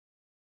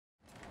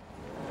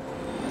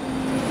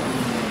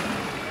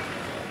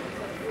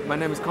My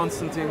name is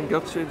Konstantin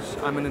Grcic.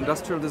 I'm an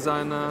industrial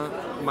designer.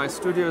 My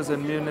studio is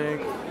in Munich,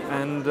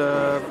 and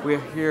we're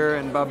here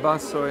in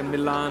Barbasso in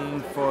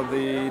Milan for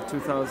the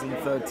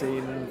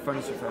 2013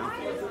 Furniture Fair.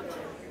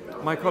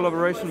 My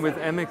collaboration with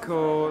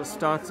Emeco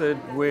started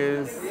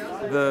with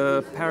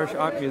the Parrish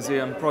Art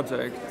Museum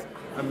project,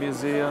 a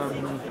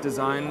museum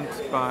designed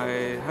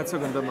by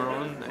Herzog de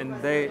Meuron,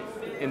 and they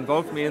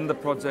involved me in the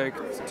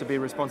project to be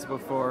responsible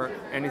for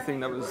anything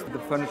that was the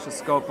furniture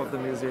scope of the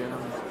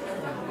museum.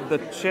 The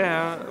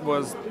chair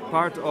was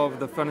part of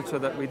the furniture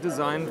that we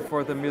designed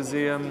for the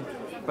museum,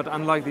 but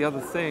unlike the other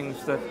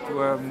things that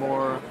were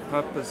more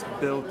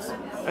purpose-built,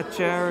 a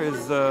chair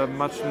is a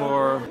much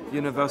more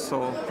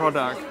universal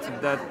product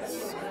that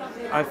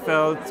I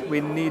felt we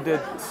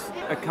needed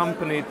a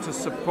company to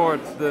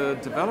support the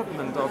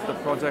development of the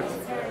project.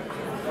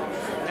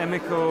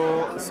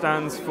 Emeco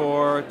stands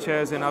for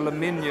chairs in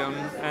aluminium,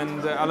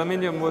 and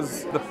aluminium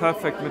was the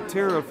perfect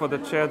material for the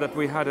chair that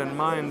we had in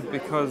mind,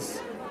 because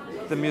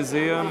the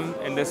museum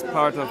in this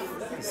part of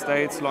the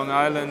States, Long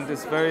Island,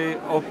 is very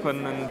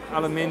open, and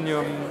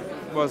aluminium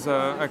was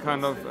a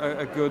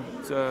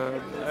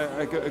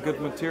good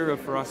material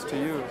for us to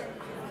use.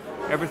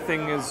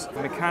 Everything is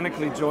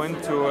mechanically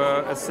joined to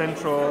a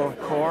central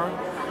core,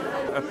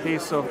 a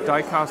piece of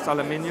die-cast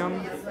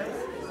aluminium,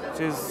 which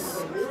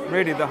is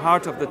really the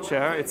heart of the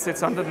chair. It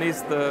sits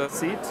underneath the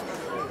seat,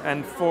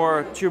 and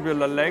 4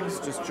 tubular legs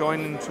just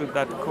join into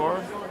that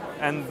core,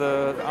 and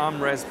the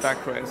armrest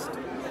backrest.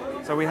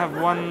 So we have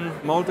one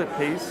molded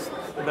piece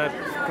that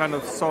kind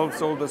of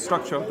solves all the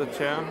structure of the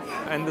chair,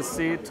 and the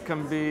seat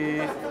can be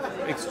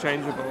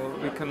exchangeable.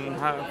 We can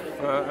have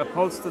a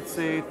upholstered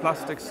seat,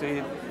 plastic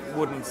seat,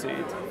 wooden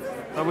seat.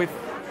 So we've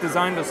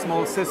designed a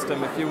small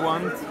system, if you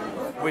want,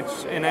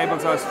 which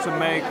enables us to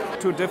make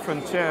 2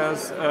 different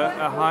chairs,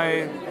 a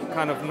high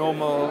kind of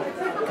normal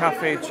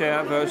cafe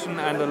chair version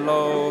and a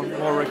low,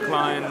 more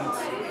reclined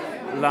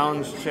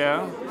lounge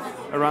chair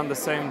around the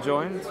same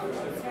joint.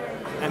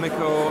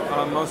 Emeco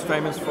are most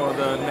famous for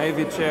the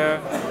Navy chair,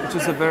 which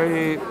is a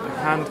very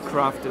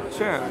handcrafted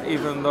chair,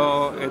 even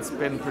though it's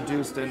been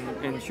produced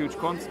in huge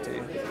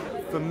quantity.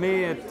 For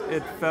me,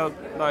 it felt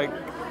like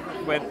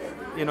when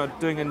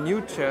doing a new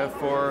chair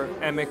for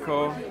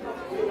Emeco,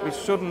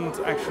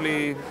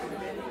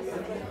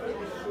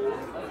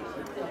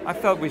 I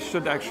felt we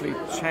should actually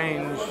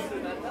change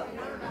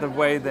the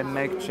way they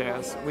make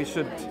chairs. We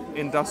should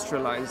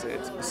industrialize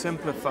it,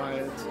 simplify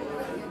it,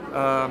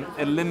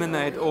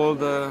 eliminate all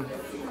the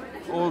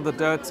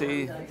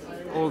dirty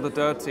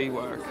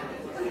work,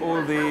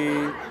 all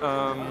the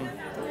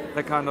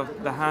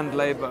hand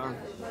labor,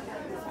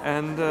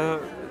 and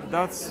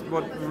that's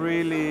what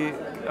really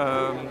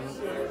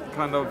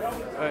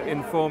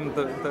informed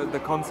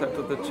the concept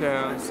of the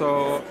chair.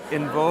 So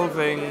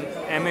involving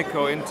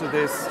Emeco into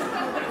this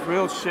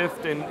real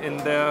shift in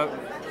their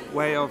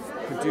way of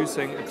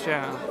producing a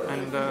chair,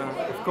 and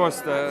of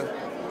course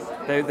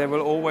they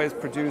will always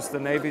produce the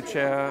Navy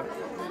chair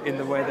in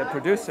the way they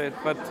produce it,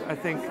 but I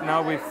think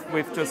now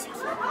we've just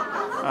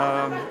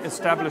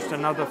established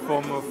another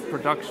form of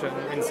production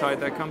inside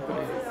their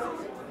company.